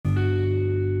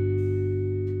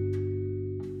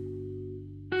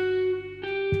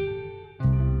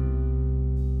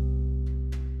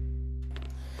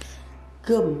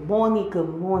Good morning, good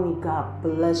morning. God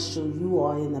bless you. You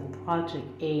are in the Project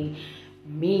A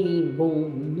meeting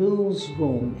room,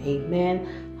 newsroom.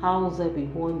 Amen. How's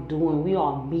everyone doing? We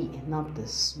are meeting up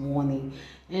this morning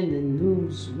in the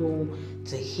newsroom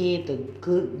to hear the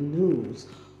good news.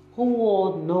 Who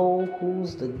all know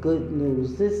who's the good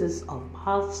news? This is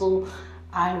Apostle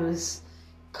Iris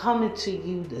coming to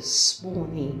you this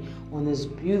morning on this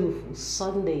beautiful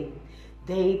Sunday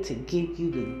day to give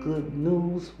you the good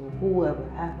news for whoever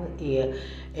have an ear.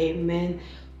 Amen.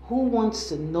 Who wants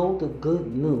to know the good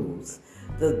news?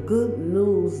 The good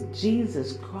news,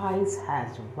 Jesus Christ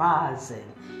has risen.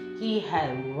 He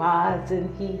has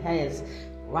risen. He has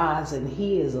risen.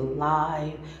 He is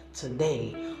alive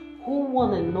today. Who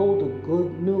want to know the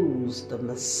good news? The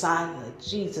Messiah,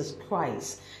 Jesus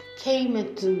Christ, came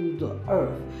into the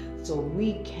earth so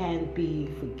we can be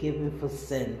forgiven for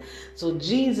sin. So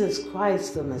Jesus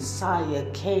Christ, the Messiah,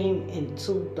 came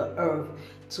into the earth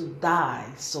to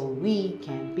die so we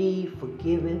can be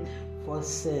forgiven for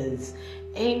sins.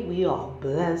 Ain't we all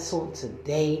blessed on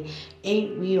today?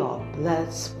 Ain't we all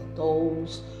blessed for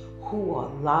those who are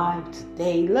alive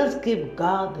today? Let's give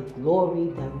God the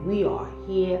glory that we are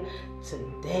here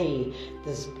today,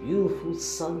 this beautiful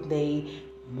Sunday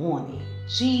morning.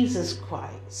 Jesus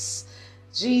Christ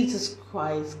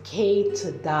came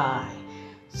to die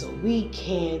so we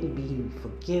can be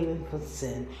forgiven for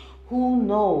sin. Who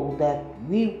know that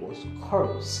we was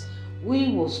cursed? We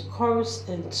was cursed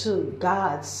until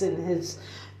God sent his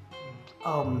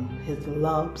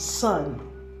loved Son,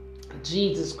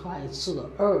 Jesus Christ, to the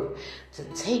earth to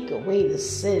take away the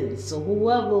sins. So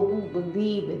whoever who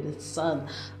believe in the Son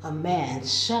of Man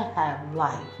shall have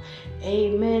life.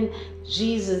 Amen.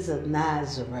 Jesus of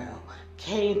Nazareth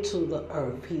came to the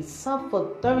earth. He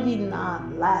suffered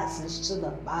 39 lashes to the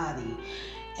body.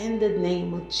 In the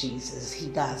name of Jesus, he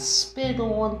got spit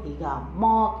on, he got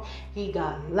mocked, he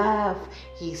got laughed,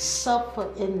 he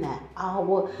suffered in that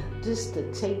hour just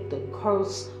to take the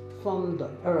curse from the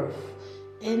earth.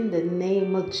 In the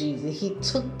name of Jesus, he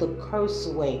took the curse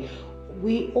away.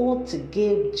 We ought to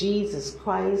give Jesus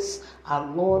Christ,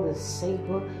 our Lord and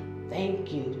Savior,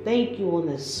 thank you. Thank you on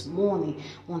this morning,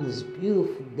 on this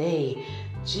beautiful day.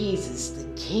 Jesus, the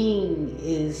King,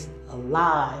 is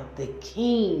alive. The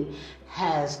King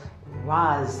has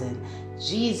risen.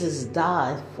 Jesus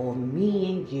died for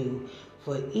me and you.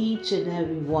 For each and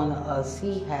every one of us,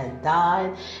 he had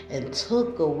died and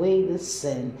took away the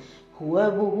sin.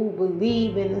 Whoever who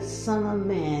believe in the Son of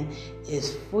Man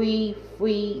is free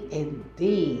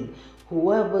indeed.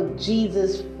 Whoever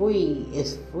Jesus free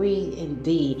is free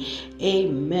indeed.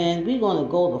 Amen. We're going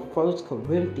to go to 1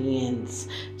 Corinthians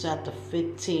chapter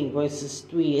 15 verses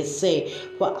 3. It say,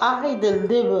 "For I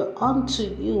deliver unto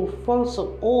you first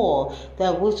of all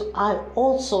that which I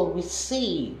also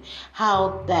received,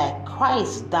 how that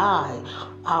Christ died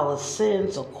our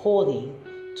sins according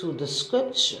to the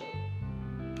scripture."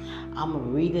 I'm going to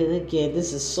read it again.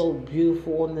 This is so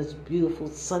beautiful on this beautiful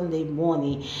Sunday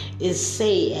morning. It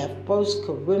say at 1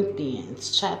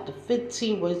 Corinthians chapter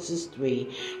 15 verses 3,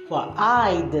 "For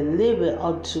I delivered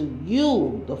unto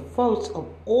you the first of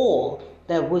all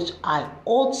that which I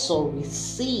also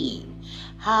received,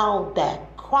 how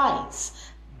that Christ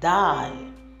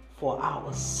died for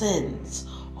our sins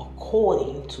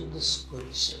according to the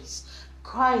scriptures."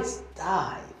 Christ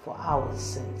died for our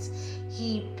sins.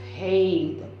 He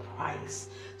paid the price.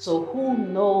 So who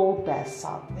know that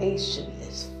salvation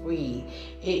is free?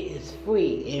 It is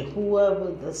free. And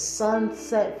whoever the Son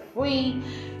set free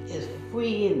is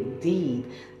free indeed.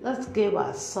 Let's give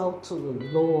ourselves to the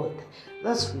Lord.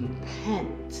 Let's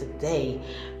repent today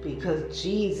because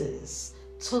Jesus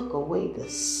took away the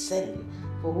sin.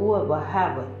 For whoever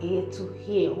have an ear to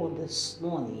hear on this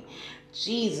morning,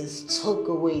 Jesus took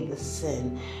away the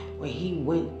sin when he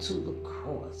went to the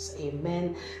cross.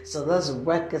 Amen. So let's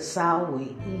reconcile with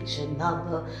each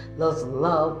another. Let's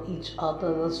love each other.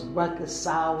 Let's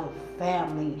reconcile with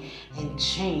family and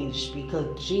change because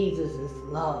Jesus is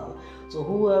love. So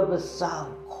whoever shall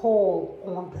call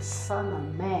on the Son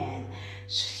of Man,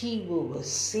 he will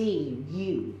receive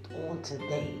you on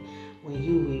today when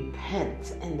you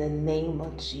repent in the name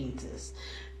of Jesus.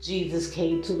 Jesus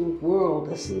came to the world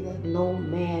to see that no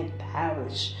man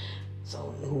perish.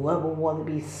 So whoever want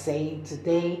to be saved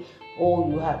today, all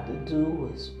you have to do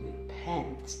is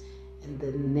repent in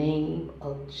the name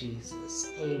of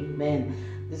Jesus. Amen.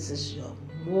 This is your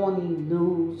morning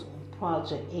news on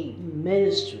Project 8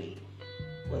 Ministry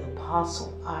with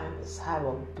Apostle Iris. Have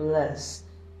a blessed,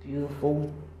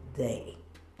 beautiful day.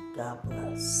 God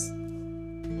bless.